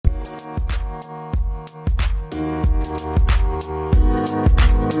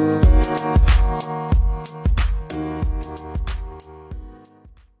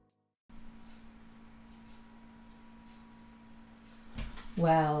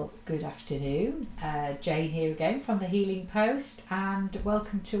Well, good afternoon. Jane here again from the Healing Post, and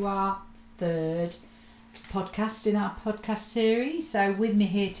welcome to our third podcast in our podcast series. So with me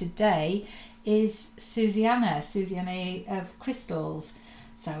here today is Susianna of Crystals.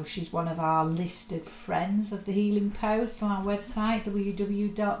 So she's one of our listed friends of the Healing Post on our website,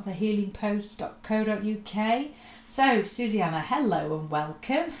 www.thehealingpost.co.uk. So Susianna, hello and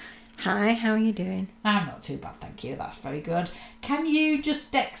welcome. Hi, how are you doing? I'm not too bad, thank you. That's very good. Can you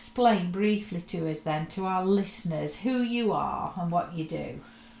just explain briefly to us then, to our listeners, who you are and what you do?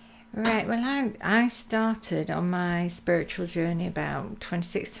 Right, well, I started on my spiritual journey about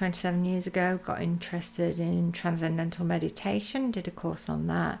 26, 27 years ago, got interested in transcendental meditation, did a course on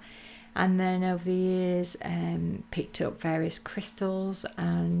that, and then over the years picked up various crystals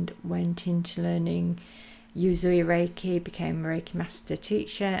and went into learning Usui Reiki, became a Reiki Master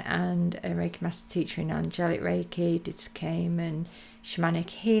Teacher and a Reiki Master Teacher in Angelic Reiki, did Sakame and Shamanic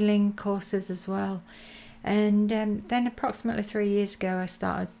Healing courses as well. And then approximately 3 years ago I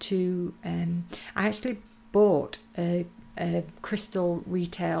started to, I actually bought a crystal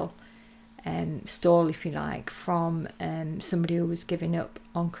retail stall, if you like, from somebody who was giving up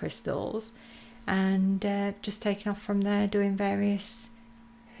on crystals, and just taken off from there, doing various.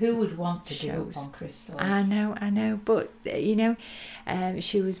 Who would want to shows. give up on crystals? I know, but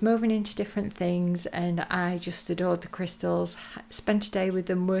she was moving into different things, and I just adored the crystals. Spent a day with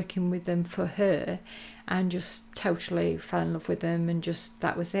them, working with them for her, and just totally fell in love with them, and just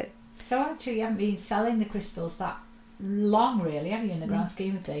that was it. So actually, you haven't been selling the crystals that long, really, have you, in the grand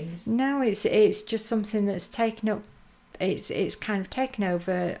scheme of things? No, it's just something that's taken up. It's kind of taken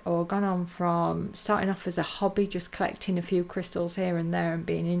over or gone on from starting off as a hobby, just collecting a few crystals here and there and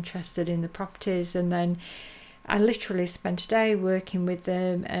being interested in the properties, and then I literally spent a day working with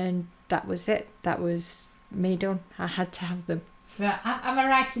them, and that was it. That was me done. I had to have them. Right. Am I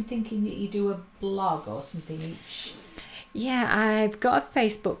right in thinking that you do a blog or something each? Yeah, I've got a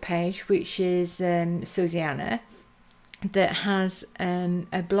Facebook page which is Susianna, that has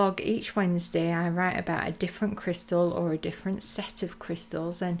a blog. Each Wednesday I write about a different crystal or a different set of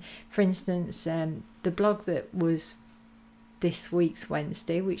crystals, and for instance the blog that was this week's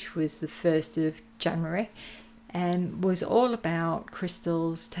Wednesday, which was the 1st of January, was all about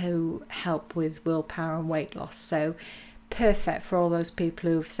crystals to help with willpower and weight loss. So perfect for all those people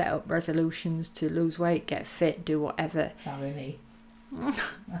who've set up resolutions to lose weight, get fit, do whatever. That was me.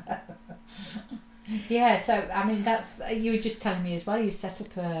 Yeah, so I mean, that's, you were just telling me as well, you set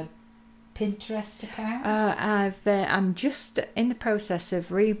up a Pinterest account. I'm just in the process of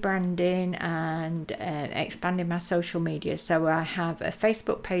rebranding and expanding my social media. So I have a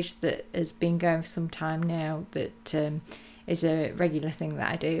Facebook page that has been going for some time now, that is a regular thing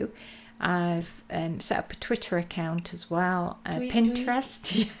that I do. I've set up a Twitter account as well,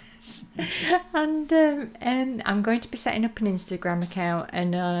 Pinterest, yes, and I'm going to be setting up an Instagram account,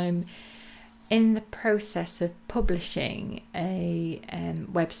 and I'm in the process of publishing a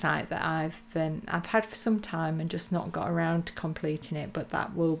website that I've had for some time and just not got around to completing it, but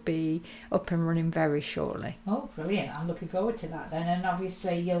that will be up and running very shortly. Oh, brilliant. I'm looking forward to that then, and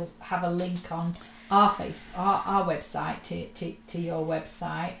obviously you'll have a link on our website to your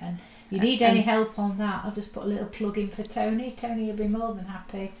website, and you need any help on that, I'll just put a little plug in for Tony. Tony will be more than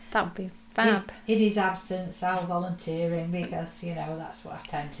happy. That would be fab. In his absence, I'll volunteer him, because that's what I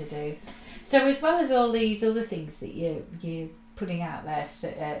tend to do. So as well as all these other things that you're putting out there,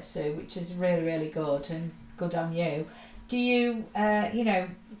 Sue, which is really, really good, and good on you, do you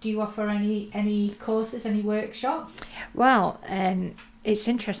do you offer any courses, any workshops? Well, it's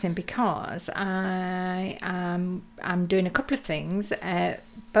interesting because I'm doing a couple of things,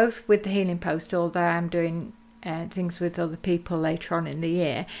 both with the Healing Post, although I'm doing things with other people later on in the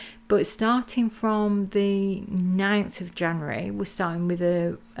year. But starting from the 9th of January, we're starting with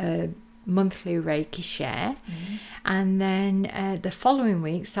a monthly Reiki share. Mm-hmm. And then the following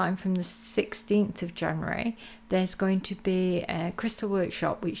week, starting from the 16th of January, there's going to be a crystal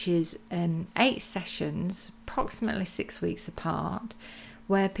workshop, which is 8 sessions, approximately 6 weeks apart,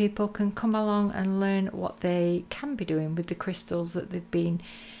 where people can come along and learn what they can be doing with the crystals that they've been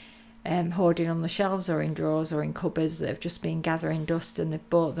hoarding on the shelves or in drawers or in cupboards, that have just been gathering dust, and they've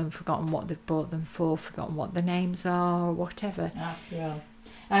bought them, forgotten what they've bought them for, forgotten what the names are, or whatever. That's brilliant.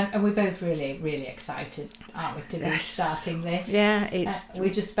 And we're both really, really excited, aren't we, to be starting this? Yeah, we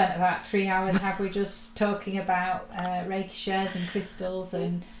just spent about 3 hours, have we, just talking about Reiki shares and crystals,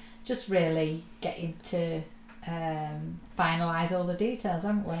 and just really getting to finalise all the details,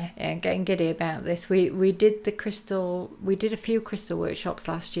 haven't we? Yeah, getting giddy about this. We did a few crystal workshops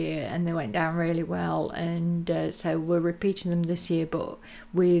last year, and they went down really well, and so we're repeating them this year, but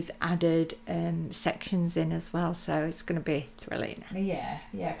we've added sections in as well, so it's going to be thrilling. Yeah,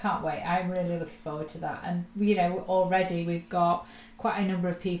 can't wait. I'm really looking forward to that. And you know, already we've got quite a number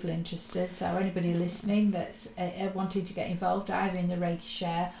of people interested, so anybody listening that's wanting to get involved either in the Reiki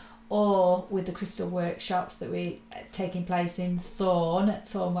Share or with the crystal workshops that we taking place in Thorn at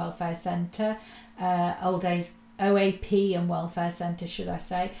Thorn Welfare Centre, Old Age OAP and Welfare Centre, should I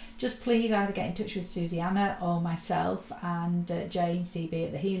say, just please either get in touch with Susianna or myself and Jane CB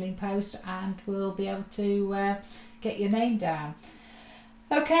at the Healing Post, and we'll be able to get your name down.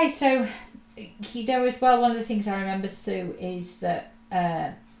 Okay, so you know as well, one of the things I remember, Sue, is that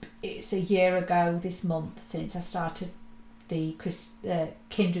it's a year ago this month since I started the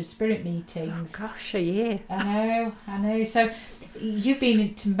Kindred Spirit meetings. Oh gosh, a year. I know. So you've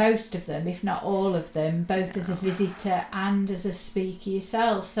been to most of them, if not all of them, both as a visitor and as a speaker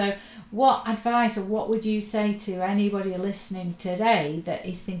yourself. So what advice or what would you say to anybody listening today that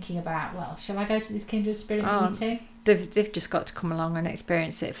is thinking about, well, shall I go to this Kindred Spirit meeting? They've just got to come along and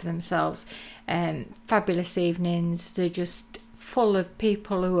experience it for themselves. Fabulous evenings. They're just full of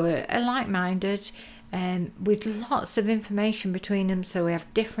people who are like-minded, with lots of information between them. So we have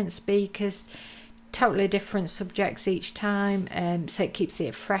different speakers, totally different subjects each time, so it keeps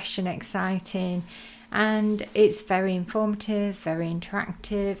it fresh and exciting, and it's very informative, very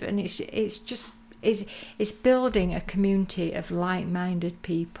interactive, and it's building a community of like-minded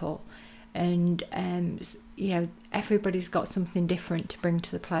people, and you know, everybody's got something different to bring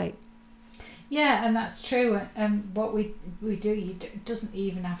to the plate. Yeah, and that's true. And what we do, it doesn't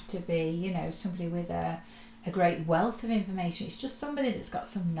even have to be, you know, somebody with a great wealth of information. It's just somebody that's got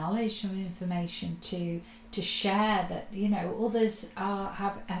some knowledge, some information to share that, you know, others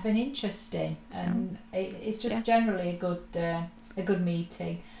have an interest in, and it's just generally a good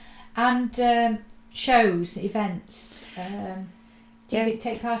meeting. And shows, events. Do you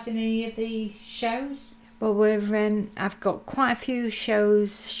take part in any of the shows? Well, I've got quite a few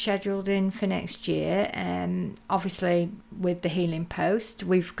shows scheduled in for next year. Obviously, with the Healing Post,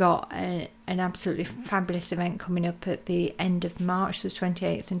 we've got an absolutely fabulous event coming up at the end of March, the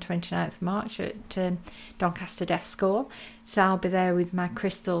 28th and 29th of March at Doncaster Deaf School. So I'll be there with my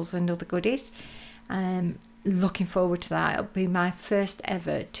crystals and other goodies. Looking forward to that. It'll be my first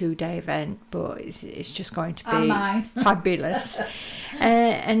ever 2-day event, but it's just going to be fabulous.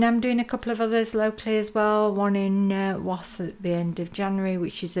 And I'm doing a couple of others locally as well. One in Wath at the end of January,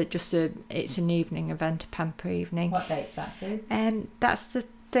 which is it's an evening event, a pamper evening. What date's that, Sue? That's the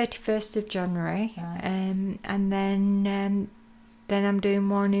 31st of January. Right. And then I'm doing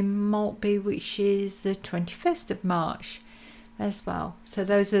one in Maltby, which is the 21st of March as well. So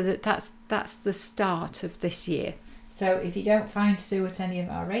those are that's the start of this year. So if you don't find Sue at any of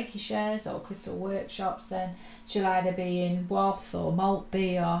our Reiki shares or crystal workshops, then she'll either be in Wath or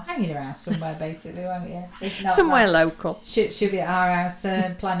Maltby or hanging around somewhere, basically, won't you? If not, somewhere local. She'll be at our house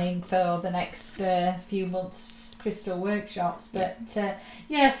planning for the next few months crystal workshops. But so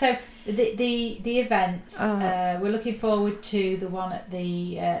the events, we're looking forward to the one at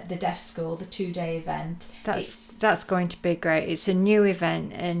the Deaf School, the 2-day event. That's going to be great. It's a new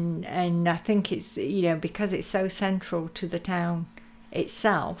event, and I think it's, you know, because it's so central to the town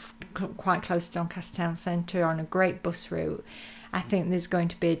itself, quite close to Doncaster Town Centre on a great bus route. I think there's going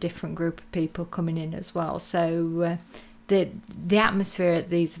to be a different group of people coming in as well. So the atmosphere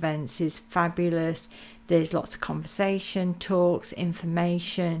at these events is fabulous. There's lots of conversation, talks,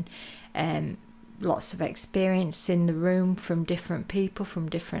 information, lots of experience in the room from different people, from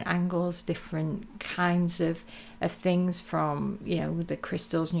different angles, different kinds of things, from, you know, the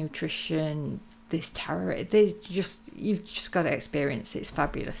crystals, nutrition, this tarot. You've just got to experience it. It's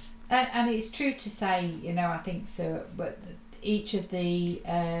fabulous. And it's true to say, you know, I think so, but each of the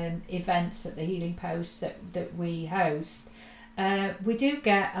events at the Healing Post that we host, we do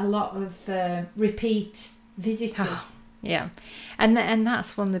get a lot of repeat visitors. Yeah, and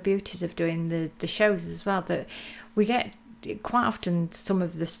that's one of the beauties of doing the shows as well, that we get quite often some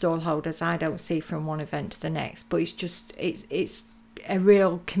of the stall holders I don't see from one event to the next, but it's a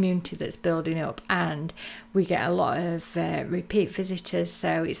real community that's building up, and we get a lot of repeat visitors,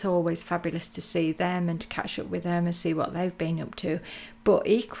 so it's always fabulous to see them and to catch up with them and see what they've been up to. But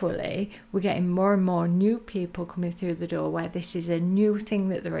equally, we're getting more and more new people coming through the door where this is a new thing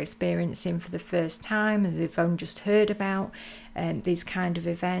that they're experiencing for the first time, and they've only just heard about these kind of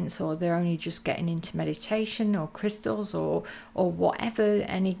events, or they're only just getting into meditation or crystals or whatever,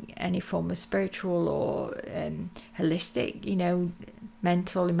 any form of spiritual or holistic,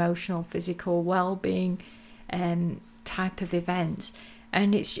 mental, emotional, physical well-being type of events.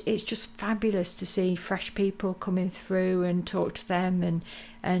 And it's just fabulous to see fresh people coming through and talk to them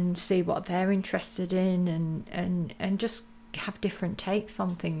and see what they're interested in and just have different takes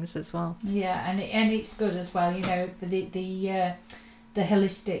on things as well. Yeah, and it's good as well. The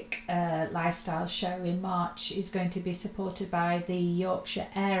holistic lifestyle show in March is going to be supported by the Yorkshire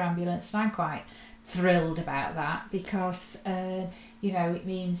Air Ambulance, and I'm quite thrilled about that because it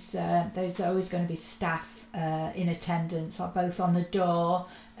means there's always going to be staff in attendance, both on the door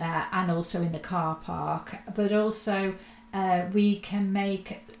and also in the car park, but also we can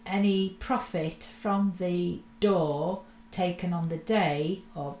make any profit from the door taken on the day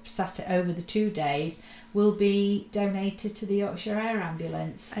or sat over the 2 days will be donated to the Yorkshire Air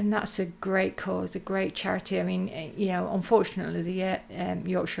Ambulance. And that's a great cause, a great charity. I mean, unfortunately the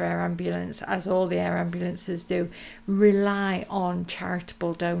Yorkshire Air Ambulance, as all the air ambulances do, rely on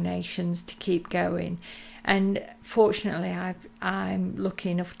charitable donations to keep going. And fortunately, I'm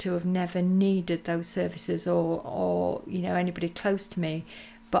lucky enough to have never needed those services or anybody close to me.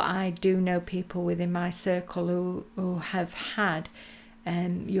 But I do know people within my circle who have had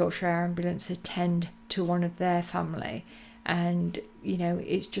Yorkshire Air Ambulance attend to one of their family, and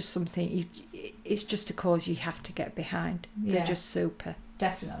it's just something. It's just a cause you have to get behind. Yeah. They're just super.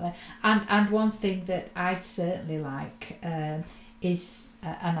 Definitely, and one thing that I'd certainly like is,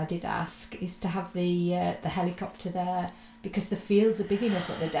 and I did ask, is to have the helicopter there, because the fields are big enough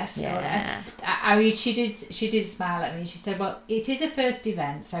at the desk. Yeah. I mean, she did smile at me. She said, well, it is a first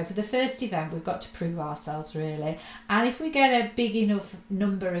event, so for the first event we've got to prove ourselves, really, and if we get a big enough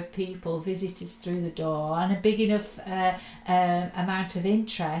number of people, visitors through the door, and a big enough amount of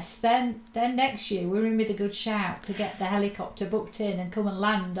interest, then next year we're in with a good shout to get the helicopter booked in and come and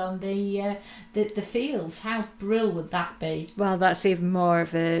land on the fields. How brilliant would that be? Well, that's even more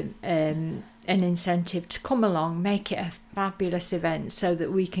of an incentive to come along, make it a fabulous event so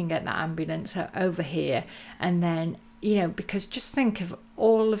that we can get that ambulance over here. And then, because just think of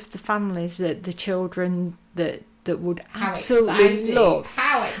all of the families, that the children that would absolutely love.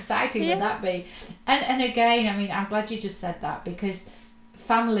 How exciting would that be? And again, I mean, I'm glad you just said that, because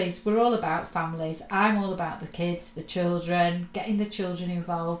families, we're all about families. I'm all about the kids, the children, getting the children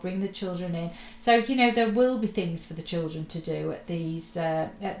involved, bring the children in. So, there will be things for the children to do at these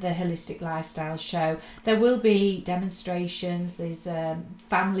at the Holistic Lifestyle Show. There will be demonstrations. There's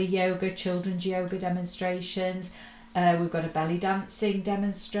family yoga, children's yoga demonstrations. We've got a belly dancing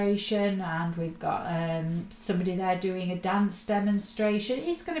demonstration, and we've got somebody there doing a dance demonstration.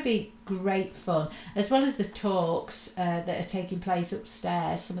 It's going to be great fun, as well as the talks that are taking place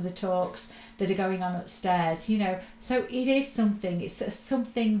upstairs, some of the talks that are going on upstairs, so it is something, it's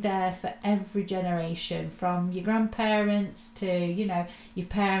something there for every generation, from your grandparents to, your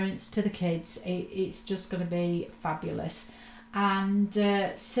parents to the kids. It's just going to be fabulous. And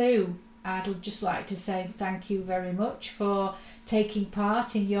Sue, I'd just like to say thank you very much for taking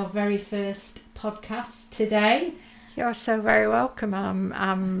part in your very first podcast today. You're so very welcome.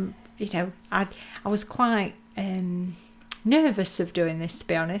 I was quite nervous of doing this, to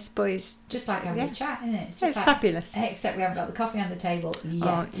be honest, but it's just like having a chat, isn't it? It's fabulous. Except we haven't got the coffee on the table yet.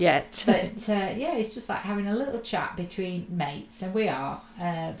 Oh, yet. But it's just like having a little chat between mates, and we are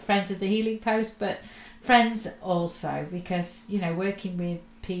friends of the Healing Post, but friends also, because working with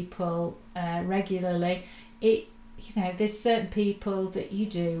people regularly, there's certain people that you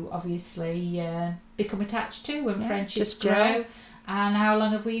do obviously become attached to, and friendships grow. And how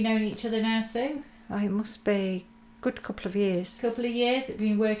long have we known each other now, Sue? Oh, it must be a good couple of years. We've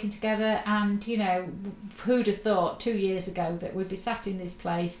been working together, and who'd have thought 2 years ago that we'd be sat in this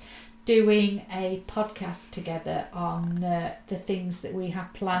place doing a podcast together on the things that we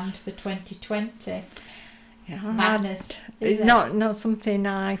have planned for 2020. Madness. It's not something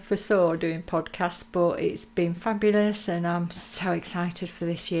I foresaw doing podcasts, but it's been fabulous, and I'm so excited for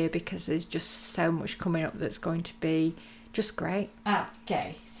this year because there's just so much coming up that's going to be just great.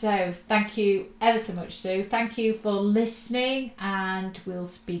 Okay, so thank you ever so much, Sue. Thank you for listening, and we'll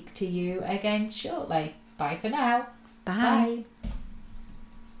speak to you again shortly. Bye for now. Bye.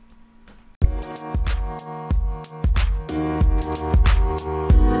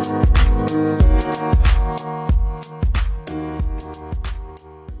 Bye.